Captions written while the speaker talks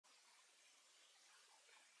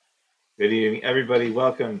Good evening, everybody.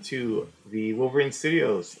 Welcome to the Wolverine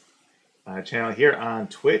Studios channel here on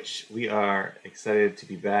Twitch. We are excited to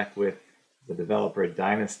be back with the developer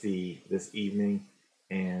Dynasty this evening.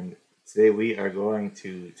 And today we are going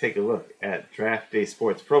to take a look at Draft Day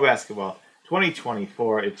Sports Pro Basketball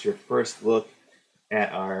 2024. It's your first look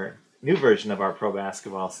at our new version of our Pro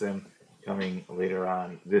Basketball Sim coming later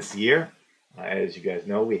on this year. As you guys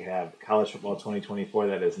know, we have College Football 2024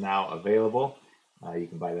 that is now available. You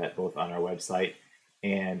can buy that both on our website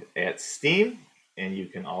and at Steam. And you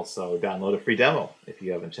can also download a free demo if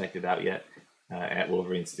you haven't checked it out yet at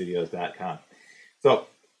wolverinestudios.com. So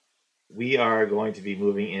we are going to be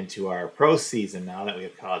moving into our pro season now that we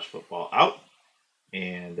have college football out.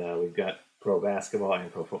 And we've got pro basketball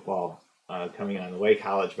and pro football coming on the way.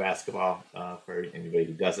 College basketball, for anybody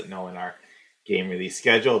who doesn't know, in our game release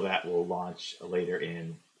schedule that will launch later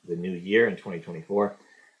in the new year in 2024.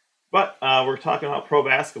 But we're talking about pro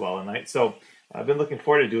basketball tonight. So I've been looking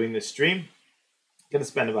forward to doing this stream. Going to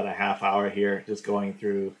spend about a half hour here just going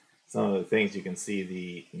through some of the things. You can see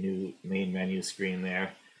the new main menu screen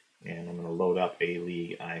there. And I'm going to load up a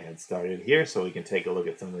league I had started here so we can take a look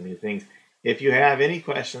at some of the new things. If you have any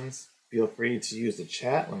questions, feel free to use the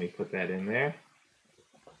chat. Let me put that in there.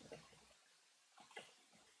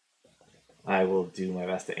 I will do my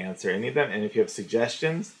best to answer any of them. And if you have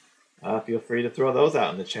suggestions, feel free to throw those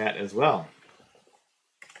out in the chat as well.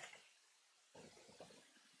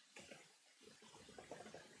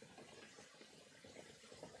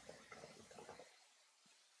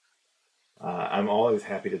 I'm always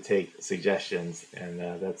happy to take suggestions, and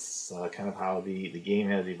that's kind of how the game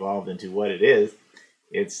has evolved into what it is.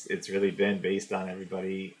 It's really been based on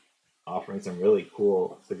everybody offering some really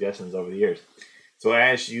cool suggestions over the years. So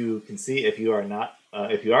as you can see, if you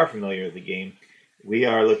are familiar with the game, we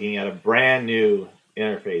are looking at a brand new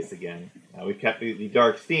interface again. We've kept the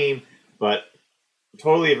dark theme, but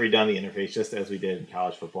totally have redone the interface just as we did in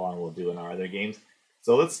college football and we'll do in our other games.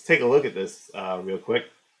 So let's take a look at this real quick.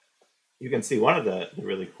 You can see one of the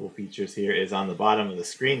really cool features here is on the bottom of the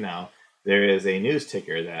screen now. There is a news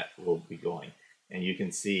ticker that will be going. And you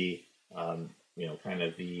can see kind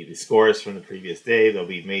of the scores from the previous day. There'll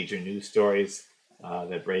be major news stories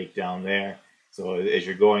that break down there. So as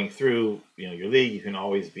you're going through your league, you can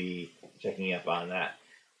always be checking up on that.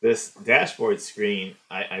 This dashboard screen,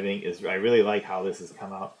 I really like how this has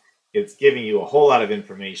come out. It's giving you a whole lot of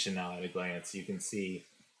information now at a glance. You can see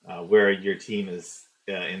where your team is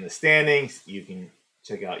in the standings. You can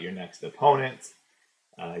check out your next opponents.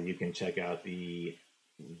 You can check out the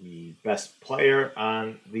best player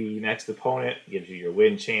on the next opponent. It gives you your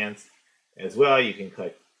win chance as well. You can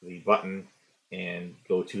click the button and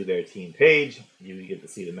go to their team page. You get to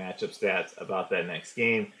see the matchup stats about that next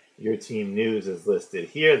game. Your team news is listed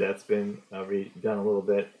here. That's been redone a little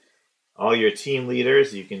bit. All your team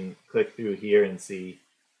leaders, you can click through here and see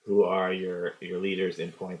who are your leaders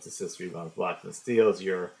in points, assists, rebounds, blocks, and steals.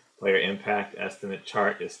 Your player impact estimate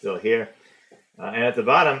chart is still here. And at the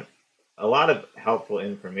bottom, a lot of helpful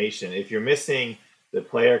information. If you're missing the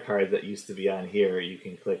player cards that used to be on here, you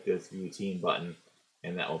can click this View Team button,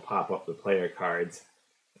 and that will pop up the player cards,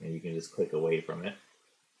 and you can just click away from it.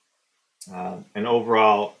 An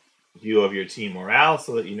overall view of your team morale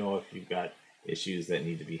so that you know if you've got issues that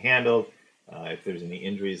need to be handled. If there's any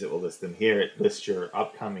injuries, it will list them here. It lists your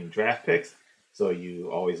upcoming draft picks, so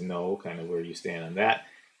you always know kind of where you stand on that,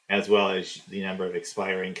 as well as the number of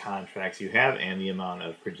expiring contracts you have and the amount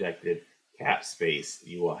of projected cap space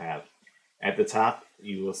you will have. At the top,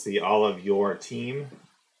 you will see all of your team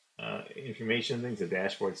information things: the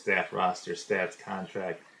dashboard, staff, roster, stats,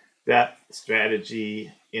 contract, depth,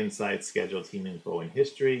 strategy, inside schedule, team info, and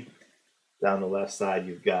history. Down the left side,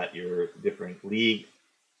 you've got your different league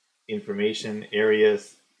information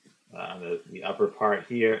areas on the upper part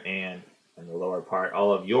here, and in the lower part,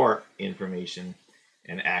 all of your information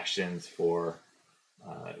and actions for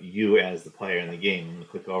you as the player in the game. I'm going to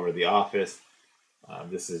click over the office.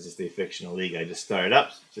 This is just a fictional league I just started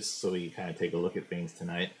up, just so we can kind of take a look at things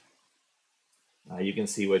tonight. You can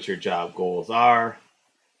see what your job goals are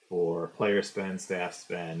for player spend, staff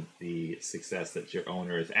spend, the success that your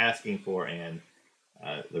owner is asking for, and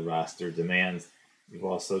the roster demands. You've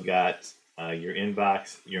also got your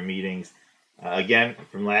inbox, your meetings. Again,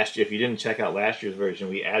 from last year, if you didn't check out last year's version,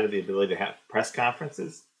 we added the ability to have press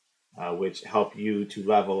conferences, which help you to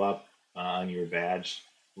level up on your badge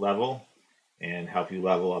level and help you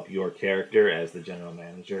level up your character as the general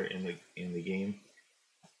manager in the game.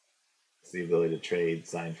 It's the ability to trade,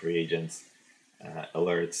 sign free agents,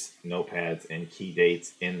 alerts, notepads, and key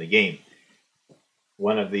dates in the game.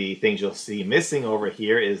 One of the things you'll see missing over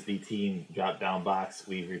here is the team drop-down box.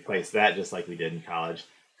 We've replaced that just like we did in college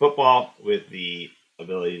football with the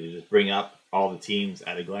ability to just bring up all the teams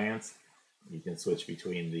at a glance. You can switch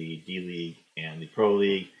between the D-League and the Pro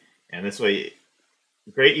League. And this way,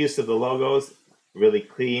 great use of the logos. Really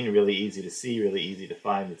clean, really easy to see, really easy to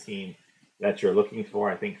find the team that you're looking for.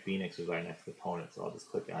 I think Phoenix was our next opponent, so I'll just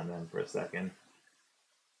click on them for a second.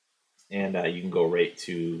 And you can go right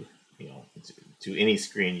to to any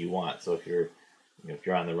screen you want. So if you're if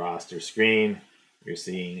you're on the roster screen, you're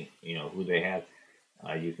seeing who they have.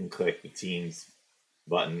 You can click the teams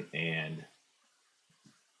button and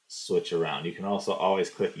switch around. You can also always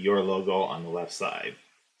click your logo on the left side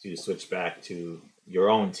to switch back to your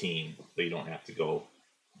own team, so you don't have to go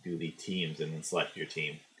do the teams and then select your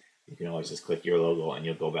team. You can always just click your logo and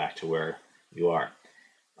you'll go back to where you are.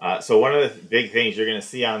 So one of the big things you're going to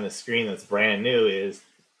see on the screen that's brand new is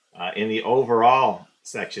in the overall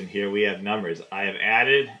section here, we have numbers. I have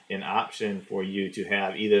added an option for you to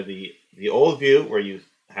have either the old view where you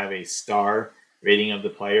have a star rating of the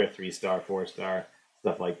player, 3-star, 4-star,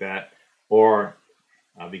 stuff like that, or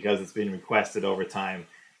because it's been requested over time,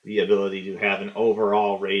 the ability to have an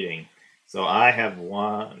overall rating. So I have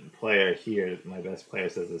one player here. My best player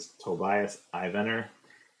says is Tobias Ivener,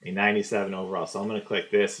 a 97 overall. So I'm going to click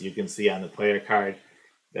this. You can see on the player card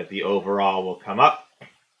that the overall will come up.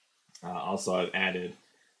 Also, I've added,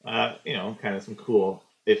 kind of some cool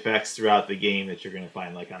effects throughout the game that you're going to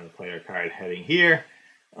find, like on the player card heading here.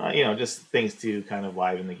 Just things to kind of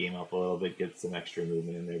liven the game up a little bit, get some extra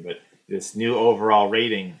movement in there. But this new overall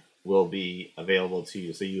rating will be available to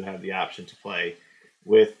you, so you have the option to play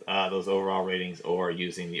with those overall ratings or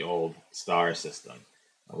using the old star system,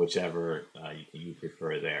 whichever you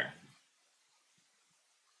prefer there.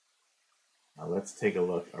 Let's take a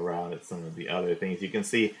look around at some of the other things. You can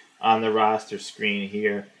see on the roster screen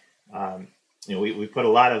here, we put a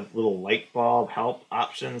lot of little light bulb help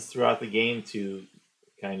options throughout the game to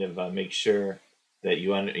kind of make sure that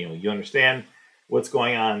you understand what's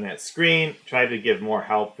going on that screen. Try to give more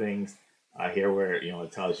help things here where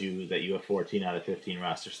it tells you that you have 14 out of 15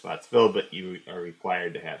 roster spots filled, but you are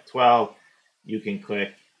required to have 12. You can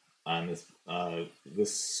click on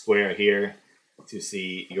this square here to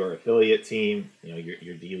see your affiliate team,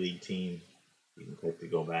 your D-League team. You can click to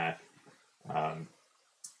go back. A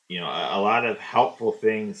lot of helpful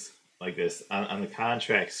things like this on the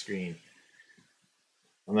contract screen.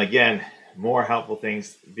 And again, more helpful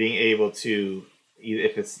things, being able to,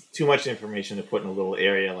 if it's too much information to put in a little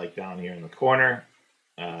area like down here in the corner,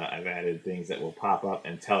 I've added things that will pop up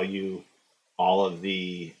and tell you all of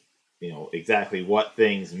the, exactly what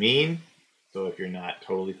things mean. So if you're not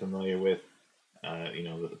totally familiar with,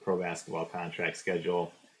 the pro basketball contract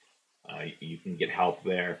schedule, you can get help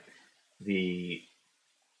there. The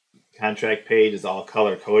contract page is all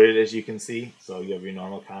color coded, as you can see. So you have your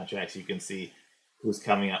normal contracts. You can see who's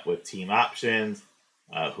coming up with team options,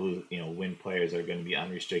 when players are going to be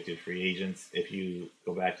unrestricted free agents. If you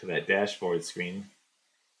go back to that dashboard screen,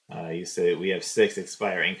 you say we have 6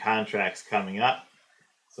 expiring contracts coming up.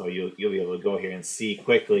 So you'll be able to go here and see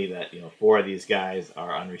quickly that 4 of these guys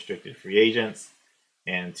are unrestricted free agents,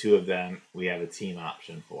 and 2 of them we have a team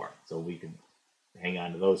option for. So we can hang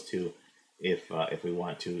on to those 2 if we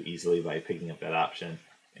want to easily by picking up that option,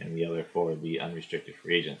 and the other 4 would be unrestricted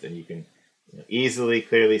free agents. And you can easily,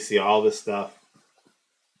 clearly see all this stuff,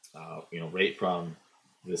 right from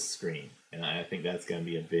this screen. And I think that's going to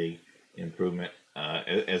be a big improvement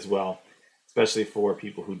as well, especially for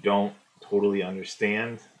people who don't totally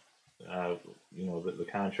understand, the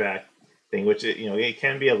contract thing, which it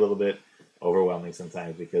can be a little bit overwhelming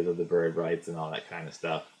sometimes because of the bird rights and all that kind of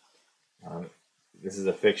stuff. This is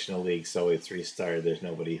a fictional league, so it's restarted. There's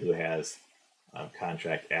nobody who has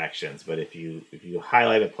contract actions, but if you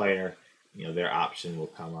highlight a player, their option will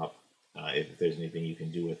come up if there's anything you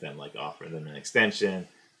can do with them, like offer them an extension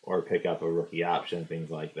or pick up a rookie option,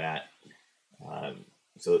 things like that.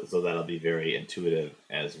 So that'll be very intuitive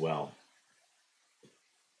as well.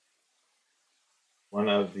 One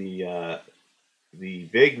of the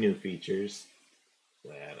big new features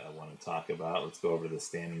that I want to talk about, let's go over to the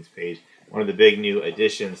standings page. One of the big new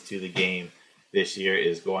additions to the game this year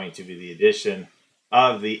is going to be the addition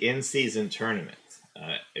of the in-season tournament.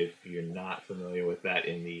 If you're not familiar with that,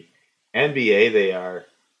 in the NBA, they are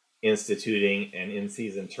instituting an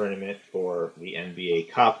in-season tournament for the NBA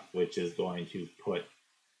Cup, which is going to put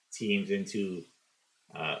teams into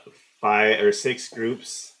 5 or 6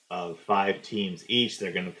 groups of 5 teams each.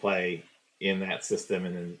 They're going to play in that system,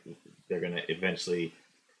 and then they're going to eventually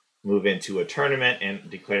move into a tournament and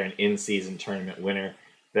declare an in-season tournament winner.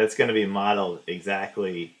 that's going to be modeled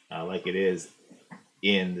exactly like it is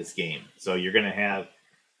in this game. So you're going to have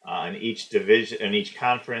in each division, in each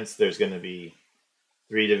conference, there's going to be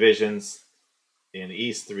 3 divisions in the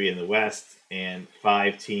East, 3 in the West, and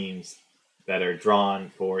 5 teams that are drawn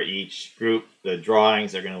for each group. The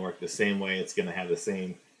drawings are going to work the same way. It's going to have the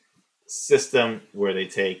same system where they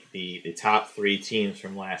take the top 3 teams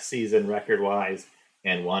from last season record-wise,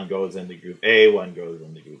 and one goes into Group A, one goes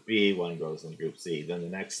into Group B, one goes into Group C. Then the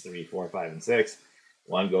next 3, 4, 5, and 6,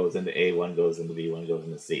 one goes into A, one goes into B, one goes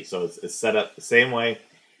into C. So it's set up the same way.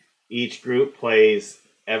 Each group plays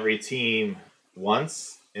every team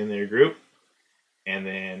once in their group, and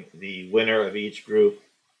then the winner of each group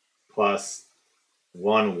plus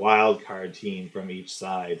one wild card team from each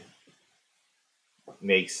side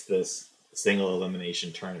makes this single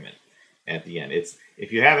elimination tournament at the end. It's,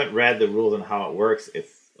 if you haven't read the rules and how it works,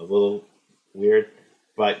 it's a little weird,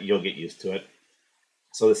 but you'll get used to it.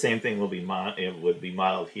 So the same thing will be would be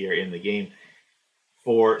modeled here in the game.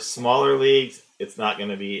 For smaller leagues, it's not going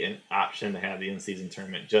to be an option to have the in-season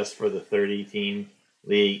tournament just for the 30-team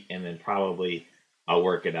league, and then probably I'll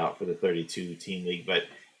work it out for the 32-team league. But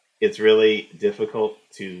it's really difficult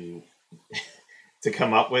to to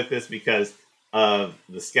come up with this because of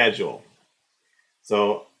the schedule.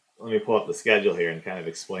 So let me pull up the schedule here and kind of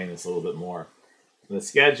explain this a little bit more. In the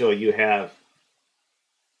schedule, you have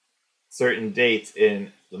certain dates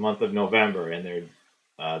in the month of November, and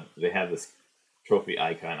they have this trophy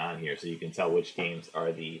icon on here, so you can tell which games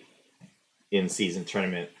are the in-season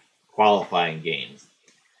tournament qualifying games.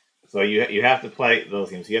 So you have to play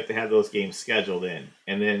those games. You have to have those games scheduled in,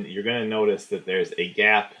 and then you're going to notice that there's a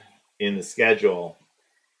gap in the schedule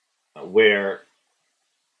where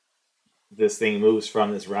this thing moves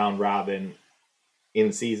from this round robin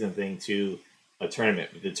in-season thing to a tournament.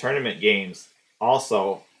 The tournament games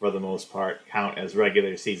also, for the most part, count as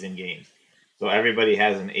regular season games. So everybody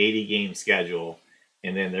has an 80-game schedule,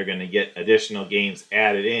 and then they're going to get additional games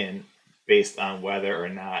added in based on whether or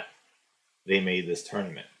not they made this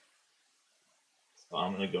tournament. So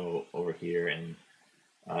I'm going to go over here, and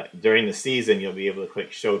during the season, you'll be able to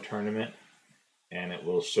click Show Tournament, and it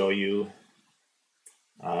will show you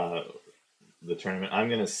the tournament. I'm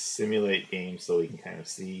going to simulate games so we can kind of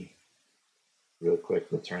see real quick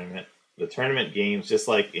the tournament. The tournament games, just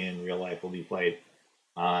like in real life, will be played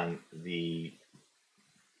on the,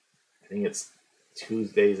 I think it's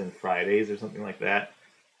Tuesdays and Fridays or something like that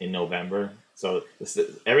in November. So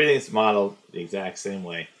everything's modeled the exact same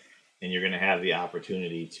way, and you're going to have the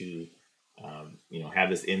opportunity to have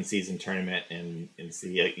this in-season tournament and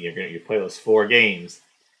see, you play those 4 games,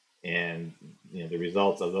 and the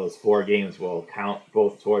results of those 4 games will count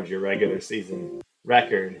both towards your regular season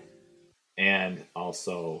record and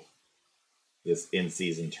also this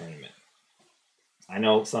in-season tournament. I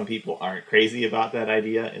know some people aren't crazy about that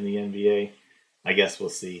idea in the NBA. I guess we'll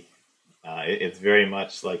see. It's very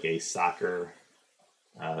much like a soccer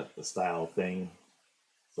style thing.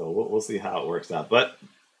 So we'll see how it works out. But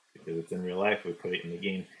because it's in real life, we put it in the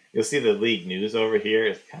game. You'll see the league news over here.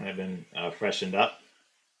 It's kind of been freshened up,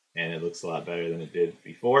 and it looks a lot better than it did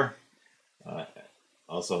before.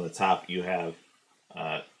 Also on the top, you have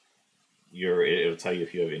it'll tell you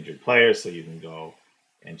if you have injured players, so you can go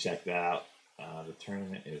and check that out. The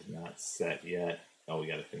tournament is not set yet. Oh, we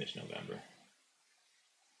got to finish November.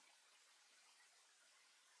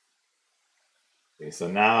 Okay, so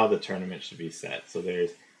now the tournament should be set. So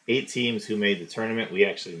there's 8 teams who made the tournament. We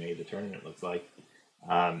actually made the tournament, it looks like.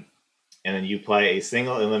 And then you play a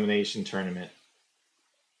single elimination tournament.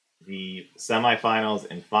 The semifinals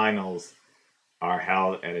and finals are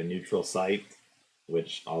held at a neutral site,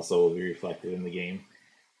 which also will be reflected in the game.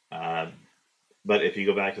 But if you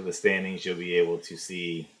go back to the standings, you'll be able to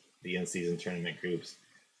see the in-season tournament groups.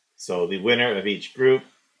 So the winner of each group,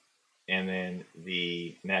 and then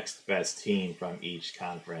the next best team from each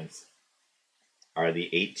conference are the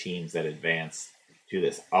 8 teams that advance to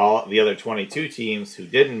this. All the other 22 teams who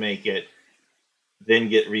didn't make it then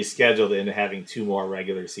get rescheduled into having 2 more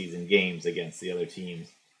regular season games against the other teams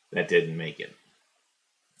that didn't make it.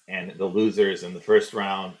 And the losers in the first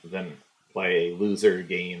round then play a loser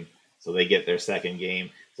game, so they get their second game.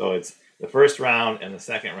 So it's the first round and the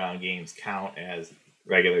second round games count as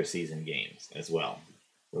regular season games as well.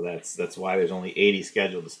 So that's why there's only 80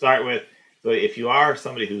 scheduled to start with. So if you are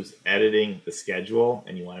somebody who's editing the schedule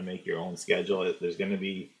and you want to make your own schedule, there's going to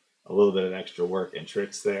be a little bit of extra work and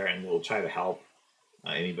tricks there, and we'll try to help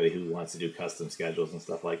anybody who wants to do custom schedules and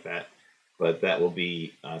stuff like that. But that will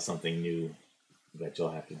be something new that you'll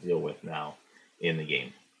have to deal with now in the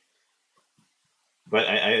game. But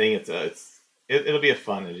I think it'll be a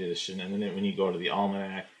fun edition. And then when you go to the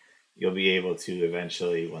almanac, you'll be able to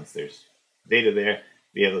eventually, once there's data there,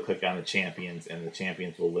 be able to click on the champions, and the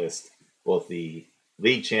champions will list both the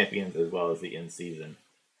league champions as well as the in-season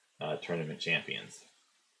tournament champions.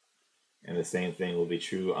 And the same thing will be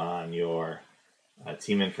true on your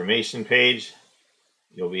team information page.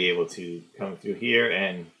 You'll be able to come through here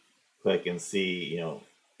and click and see,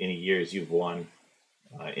 any years you've won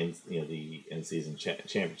in the in-season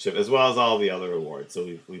championship, as well as all the other awards.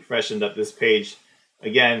 So we've freshened up this page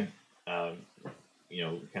again, kind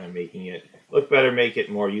of making it look better, make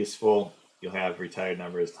it more useful. You'll have retired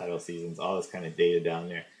numbers, title seasons, all this kind of data down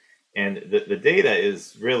there. And the data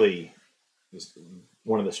is really just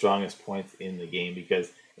one of the strongest points in the game,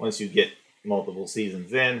 because once you get multiple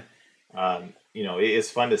seasons in, it's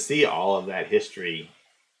fun to see all of that history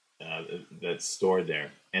that's stored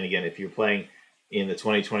there. And again, if you're playing in the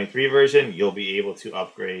 2023 version, you'll be able to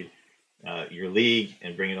upgrade your league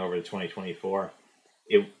and bring it over to 2024.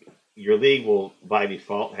 Your league will, by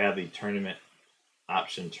default, have the tournament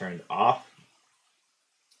option turned off.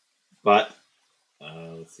 But,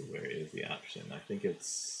 let's see, where is the option? I think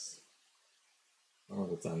it's, I don't know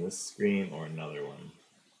if it's on this screen or another one.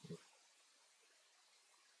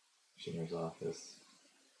 Commissioner's office.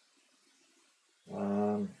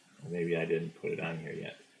 Maybe I didn't put it on here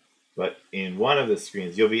yet. But in one of the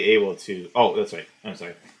screens, you'll be able to... Oh, that's right. I'm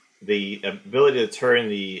sorry. The ability to turn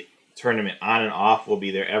the tournament on and off will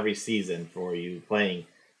be there every season for you playing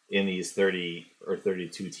in these 30 or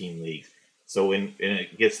 32 team leagues. So when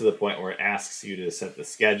it gets to the point where it asks you to set the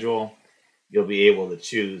schedule, you'll be able to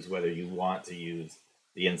choose whether you want to use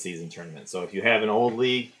the in-season tournament. So if you have an old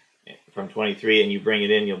league from 23 and you bring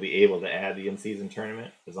it in, you'll be able to add the in-season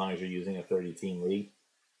tournament as long as you're using a 30-team league.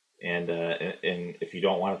 And if you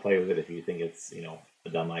don't want to play with it, if you think it's a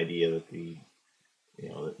dumb idea that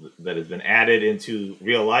that has been added into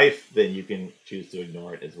real life, then you can choose to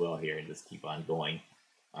ignore it as well here and just keep on going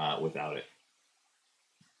without it.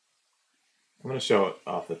 I'm going to show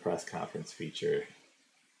off the press conference feature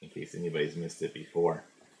in case anybody's missed it before.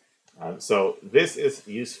 So this is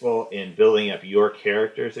useful in building up your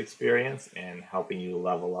character's experience and helping you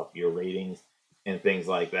level up your ratings and things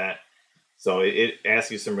like that. So it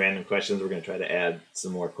asks you some random questions. We're going to try to add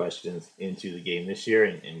some more questions into the game this year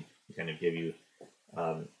and kind of give you,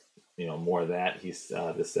 more of that.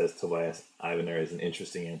 This says Tobias Ivaner is an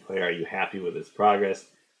interesting young player. Are you happy with his progress?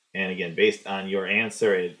 And again, based on your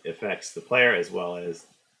answer, it affects the player as well as,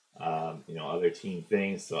 other team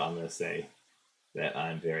things. So I'm going to say that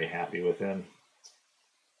I'm very happy with him.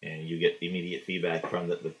 And you get immediate feedback from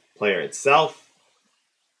the player itself.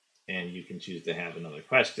 And you can choose to have another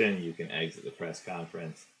question. You can exit the press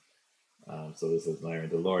conference. So this is Myron.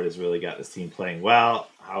 The Lord has really got this team playing well.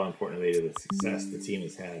 How important are they to the success the team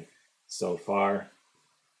has had so far?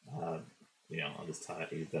 I'll just tell you,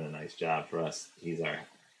 he's done a nice job for us. He's our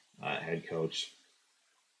head coach.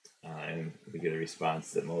 And we get a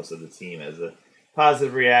response that most of the team has a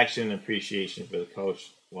positive reaction and appreciation for the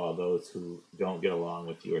coach, while those who don't get along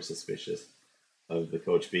with you are suspicious of the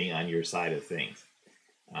coach being on your side of things.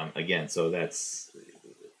 Again, so that's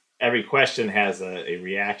every question has a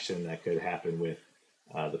reaction that could happen with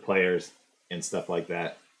the players and stuff like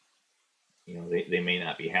that. They may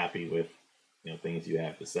not be happy with things you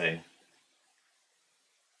have to say.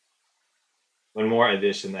 One more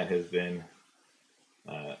addition that has been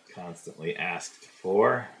constantly asked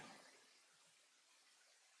for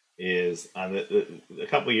is on a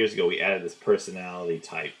couple of years ago we added this personality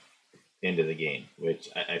type into the game, which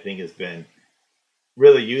I think has been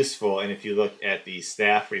really useful. And if you look at the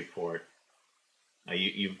staff report,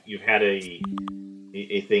 you've had a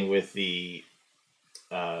thing with the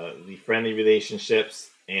friendly relationships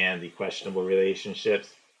and the questionable relationships,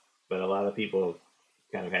 but a lot of people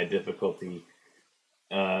kind of had difficulty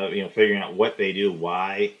figuring out what they do,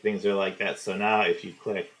 why things are like that. So now if you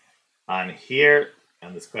click on here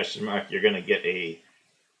on this question mark, you're going to get a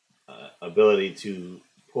ability to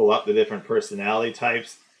pull up the different personality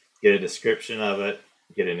types, get a description of it,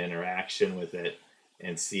 get an interaction with it,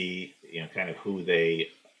 and see kind of who they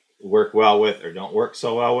work well with or don't work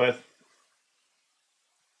so well with.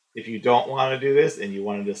 If you don't want to do this and you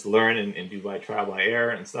want to just learn and do by trial by error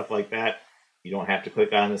and stuff like that, you don't have to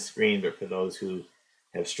click on the screen. But for those who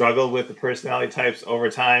have struggled with the personality types over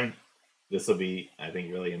time, this will be, I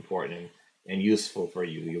think, really important and useful for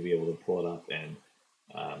you. You'll be able to pull it up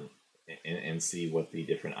and see what the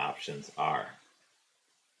different options are.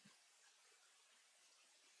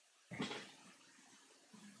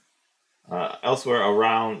 Elsewhere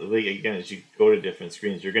around the league, again, as you go to different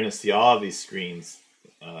screens, you're going to see all of these screens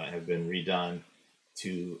have been redone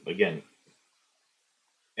to, again,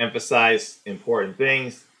 emphasize important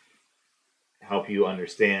things, help you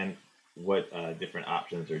understand what different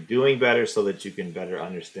options are doing better, so that you can better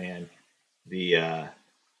understand the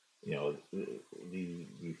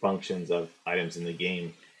the functions of items in the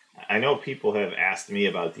game. I know people have asked me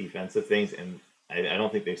about defensive things, and I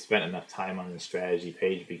don't think they've spent enough time on the strategy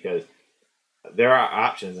page, because there are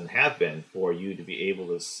options, and have been, for you to be able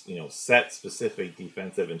to set specific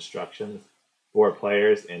defensive instructions for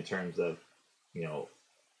players, in terms of you know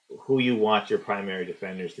who you want your primary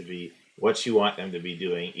defenders to be, what you want them to be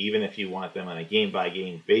doing, even if you want them on a game by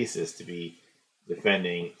game basis to be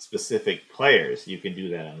defending specific players. You can do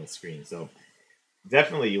that on the screen. So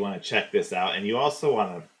definitely you want to check this out, and you also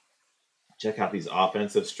want to check out these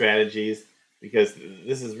offensive strategies, because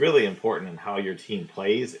this is really important in how your team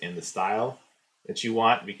plays and the style that you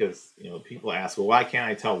want. Because people ask, well, why can't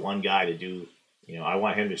I tell one guy to do, I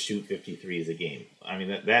want him to shoot 53s a game? I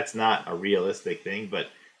mean, that's not a realistic thing, but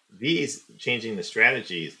these changing the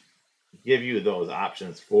strategies give you those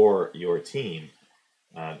options for your team,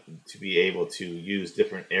 to be able to use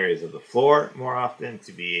different areas of the floor more often,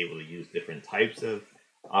 to be able to use different types of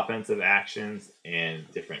offensive actions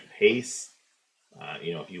and different pace.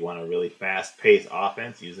 If you want a really fast paced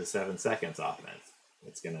offense, use a 7 seconds offense.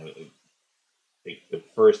 It's going to take the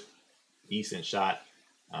first decent shot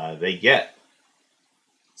they get.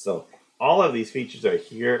 So all of these features are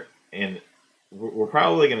here, and I'm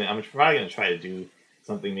probably going to try to do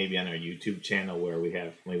something maybe on our YouTube channel, where we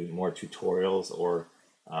have maybe more tutorials, or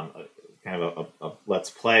kind of a let's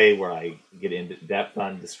play, where I get into depth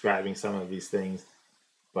on describing some of these things.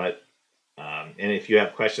 But and if you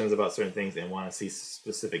have questions about certain things and want to see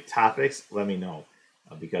specific topics, let me know,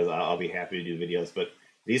 because I'll be happy to do videos. But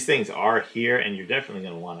these things are here, and you're definitely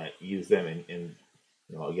going to want to use them. And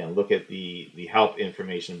again, look at the help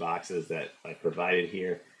information boxes that I provided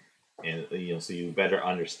here, and so you better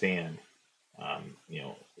understand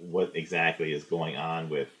what exactly is going on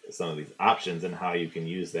with some of these options, and how you can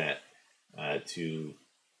use that to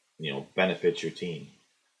benefit your team.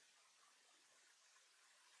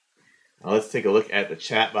 Now let's take a look at the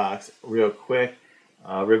chat box real quick.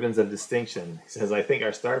 Ribbons of Distinction says, I think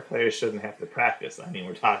our star players shouldn't have to practice. I mean,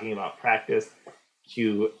 we're talking about practice.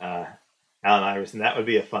 Cue Allen Iverson. That would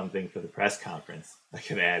be a fun thing for the press conference. I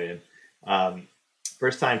could add in.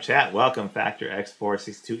 First time chat, welcome. Factor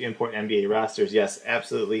X462 import NBA rosters. Yes,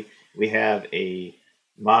 absolutely. We have a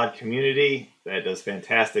mod community that does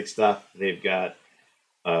fantastic stuff. They've got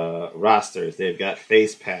rosters, they've got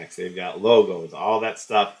face packs, they've got logos. All that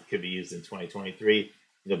stuff could be used in 2023.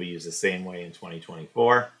 It'll be used the same way in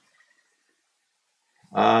 2024.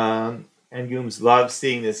 Engooms loves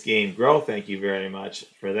seeing this game grow. Thank you very much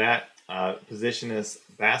for that. Positionless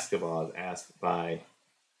basketball is asked by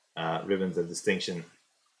Ribbons of Distinction.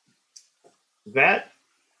 That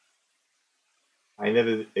I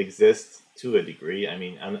know exists to a degree. I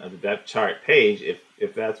mean, on the depth chart page,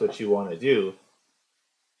 if that's what you want to do,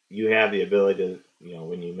 you have the ability to,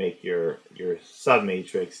 when you make your sub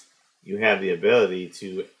matrix, you have the ability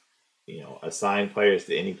to, assign players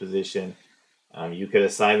to any position. You could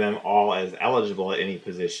assign them all as eligible at any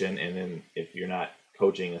position, and then if you're not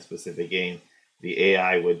coaching a specific game, the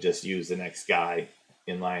AI would just use the next guy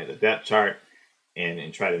in line at the depth chart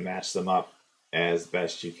and try to match them up as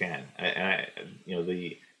best you can.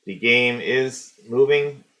 The game is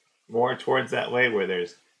moving more towards that way, where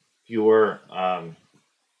there's fewer,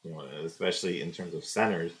 especially in terms of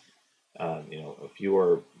centers,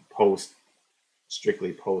 fewer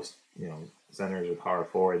strictly post, centers or power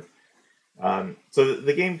forwards. So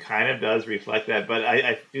the game kind of does reflect that, but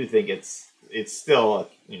I do think it's still,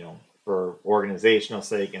 for organizational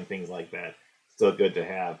sake and things like that, still good to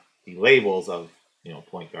have the labels of,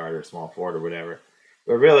 point guard or small forward or whatever.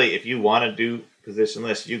 But really, if you want to do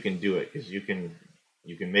positionless, you can do it, because you can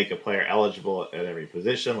make a player eligible at every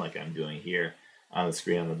position, like I'm doing here on the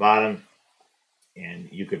screen on the bottom, and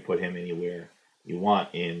you could put him anywhere you want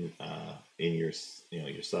in your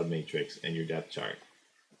your sub matrix and your depth chart.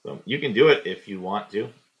 So you can do it if you want to,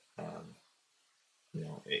 and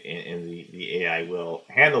the AI will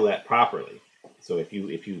handle that properly. So if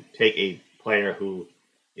you take a player who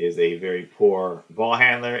is a very poor ball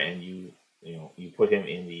handler and you put him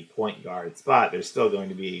in the point guard spot, there's still going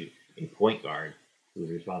to be a point guard who's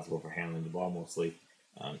responsible for handling the ball mostly.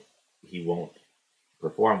 He won't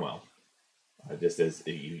perform well. Just as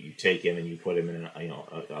you take him and you put him in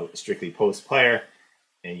a strictly post player,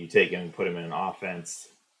 and you take him and put him in an offense,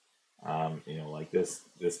 like this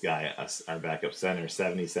guy, our backup center,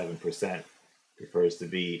 77% prefers to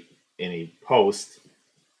be in a post,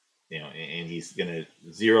 and he's gonna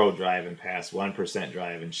 0 drive and pass, 1%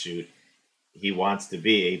 drive and shoot, he wants to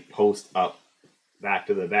be a post up back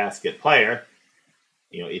to the basket player.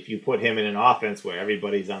 If you put him in an offense where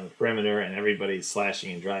everybody's on the perimeter and everybody's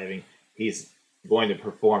slashing and driving, he's going to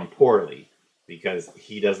perform poorly because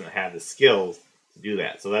he doesn't have the skills to do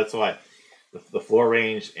that. So that's why the floor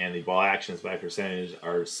range and the ball actions by percentage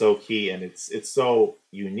are so key, and it's so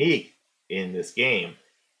unique in this game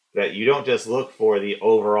that you don't just look for the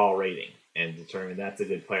overall rating and determine that's a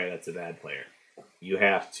good player, that's a bad player. You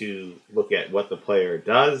have to look at what the player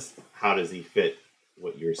does. How does he fit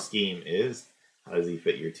what your scheme is? How does he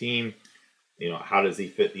fit your team? How does he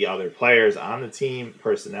fit the other players on the team,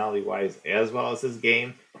 personality-wise, as well as his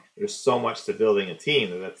game? There's so much to building a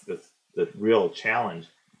team. That's the real challenge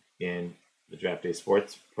in the Draft Day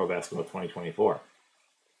Sports Pro Basketball 2024.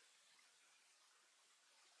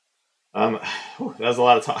 That was a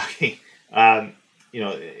lot of talking.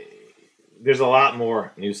 There's a lot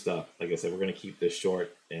more new stuff. Like I said, we're going to keep this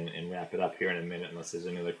short and wrap it up here in a minute unless there's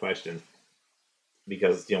any other questions,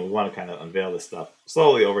 because we want to kind of unveil this stuff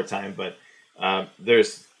slowly over time. But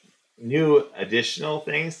there's new additional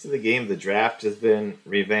things to the game. The draft has been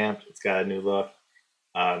revamped. It's got a new look.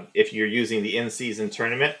 If you're using the in-season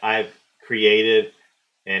tournament, I've created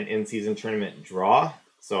an in-season tournament draw.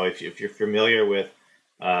 So if you're familiar with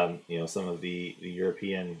some of the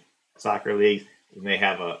European soccer leagues, you may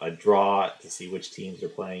have a draw to see which teams are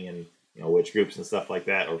playing in which groups and stuff like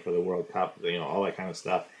that, or for the World Cup, all that kind of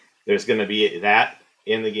stuff. There's going to be that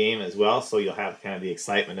in the game as well, so you'll have kind of the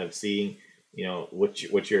excitement of seeing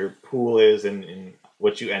what your pool is and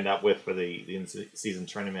what you end up with for the in-season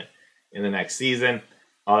tournament in the next season,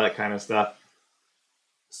 all that kind of stuff.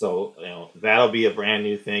 So that'll be a brand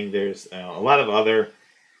new thing. There's a lot of other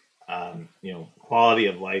quality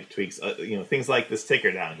of life tweaks, things like this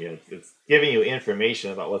ticker down here. It's giving you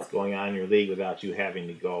information about what's going on in your league without you having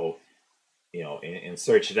to go, and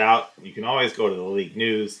search it out. You can always go to the league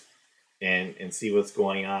news and see what's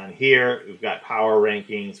going on here. We've got power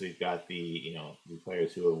rankings. We've got the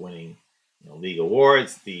players who are winning league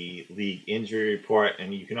awards, the league injury report,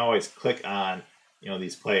 and you can always click on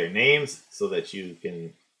these player names so that you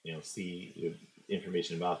can see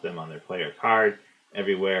information about them on their player card.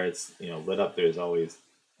 Everywhere it's lit up, there's always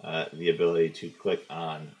the ability to click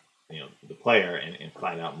on the player and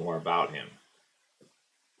find out more about him.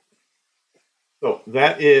 So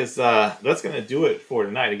that's going to do it for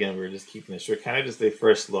tonight. Again, we're just keeping this short, kind of just a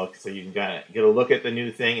first look, so you can kind of get a look at the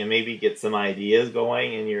new thing and maybe get some ideas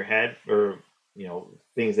going in your head for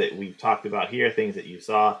things that we've talked about here, things that you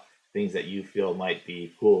saw, things that you feel might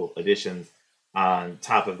be cool additions on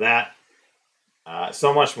top of that.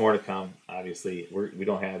 So much more to come. Obviously, we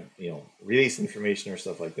don't have release information or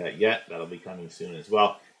stuff like that yet. That'll be coming soon as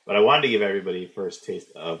well. But I wanted to give everybody a first taste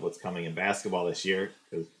of what's coming in basketball this year,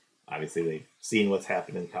 because obviously they've seen what's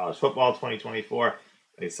happened in college football 2024.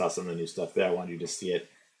 They saw some of the new stuff there. I wanted you to see it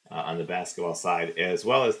on the basketball side, as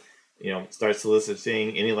well as start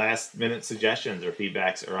soliciting any last minute suggestions or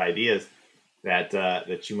feedbacks or ideas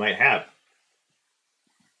that you might have.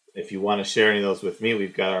 If you want to share any of those with me,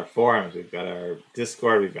 we've got our forums, we've got our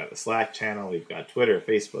Discord, we've got the Slack channel, we've got Twitter,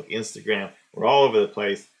 Facebook, Instagram. We're all over the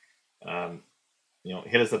place.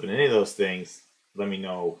 Hit us up in any of those things. Let me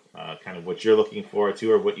know kind of what you're looking forward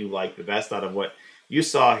to or what you like the best out of what you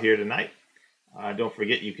saw here tonight. Don't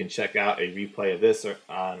forget, you can check out a replay of this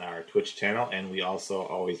on our Twitch channel, and we also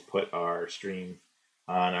always put our stream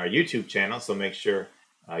on our YouTube channel. So make sure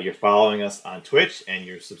you're following us on Twitch and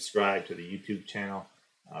you're subscribed to the YouTube channel.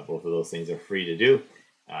 Both of those things are free to do.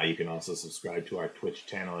 You can also subscribe to our Twitch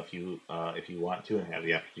channel if you want to and have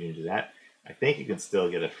the opportunity to do that. I think you can still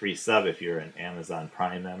get a free sub if you're an Amazon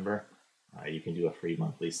Prime member. You can do a free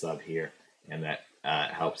monthly sub here, and that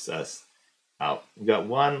helps us out. We've got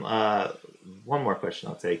one more question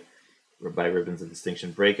I'll take by Ribbons of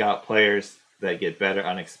Distinction. Breakout players that get better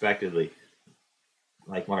unexpectedly,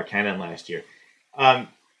 like Mark Hennon last year.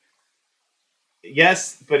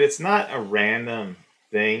 Yes, but it's not a random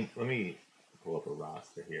thing. Let me pull up a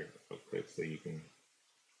roster here real quick so you can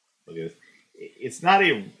look at this. It's not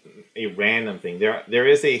a random thing. There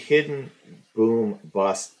is a hidden boom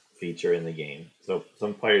bust feature in the game. So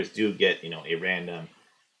some players do get a random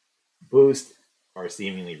boost or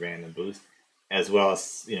seemingly random boost, as well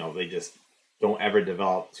as they just don't ever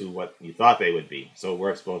develop to what you thought they would be. So it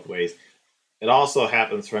works both ways. It also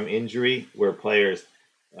happens from injury, where players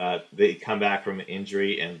they come back from an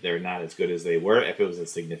injury and they're not as good as they were if it was a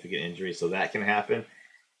significant injury. So that can happen.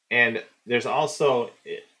 And there's also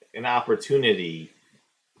an opportunity,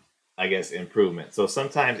 I guess, improvement. So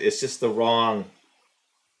sometimes it's just the wrong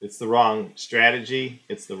strategy.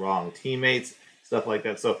 It's the wrong teammates, stuff like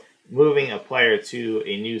that. So moving a player to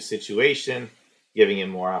a new situation, giving him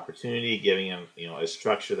more opportunity, giving him a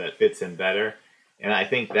structure that fits him better. And I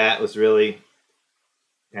think that was really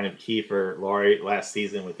kind of key for Laurie last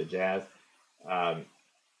season with the Jazz. Um,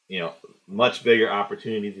 much bigger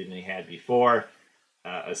opportunities than he had before.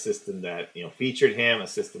 A system that featured him, a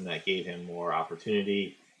system that gave him more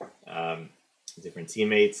opportunity, different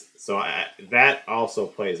teammates. So that also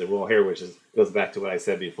plays a role here, which goes back to what I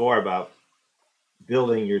said before about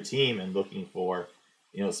building your team and looking for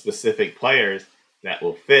specific players that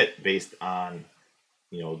will fit based on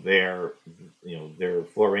their their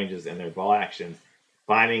floor ranges and their ball actions.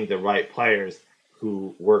 Finding the right players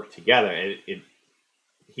who work together.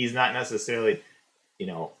 He's not necessarily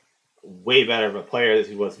way better of a player as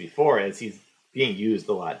he was before, as he's being used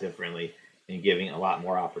a lot differently and giving a lot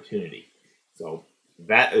more opportunity. So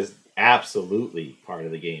that is absolutely part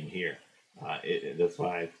of the game here. That's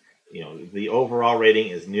why the overall rating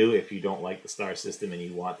is new. If you don't like the star system and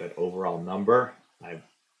you want that overall number, I've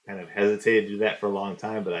kind of hesitated to do that for a long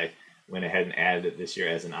time, but I went ahead and added it this year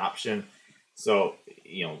as an option. So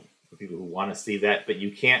for people who want to see that, but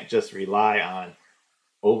you can't just rely on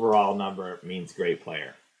overall number means great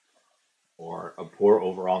player, or a poor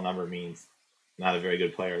overall number means not a very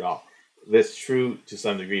good player at all. That's true to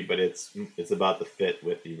some degree, but it's about the fit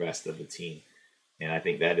with the rest of the team. And I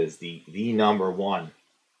think that is the number one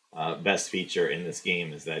best feature in this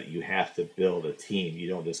game, is that you have to build a team. You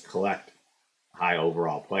don't just collect high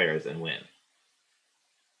overall players and win.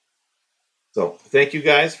 So thank you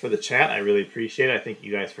guys for the chat. I really appreciate it. I thank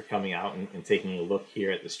you guys for coming out and taking a look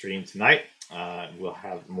here at the stream tonight. We'll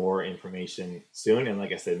have more information soon. And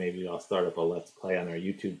like I said, maybe I'll start up a Let's Play on our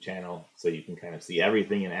YouTube channel so you can kind of see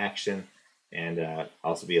everything in action, and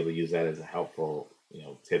also be able to use that as a helpful,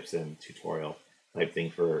 tips and tutorial type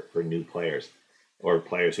thing for new players, or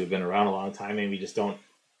players who've been around a long time, maybe just don't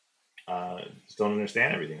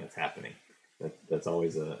understand everything that's happening. That's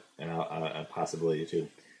always a possibility too.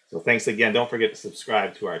 So thanks again. Don't forget to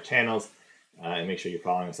subscribe to our channels and make sure you're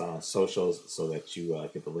following us on our socials so that you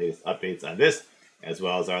get the latest updates on this, as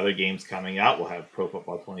well as our other games coming out. We'll have Pro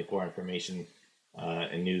Football 24 information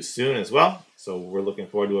and news soon as well. So we're looking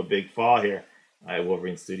forward to a big fall here at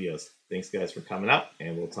Wolverine Studios. Thanks, guys, for coming out,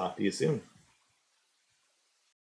 and we'll talk to you soon.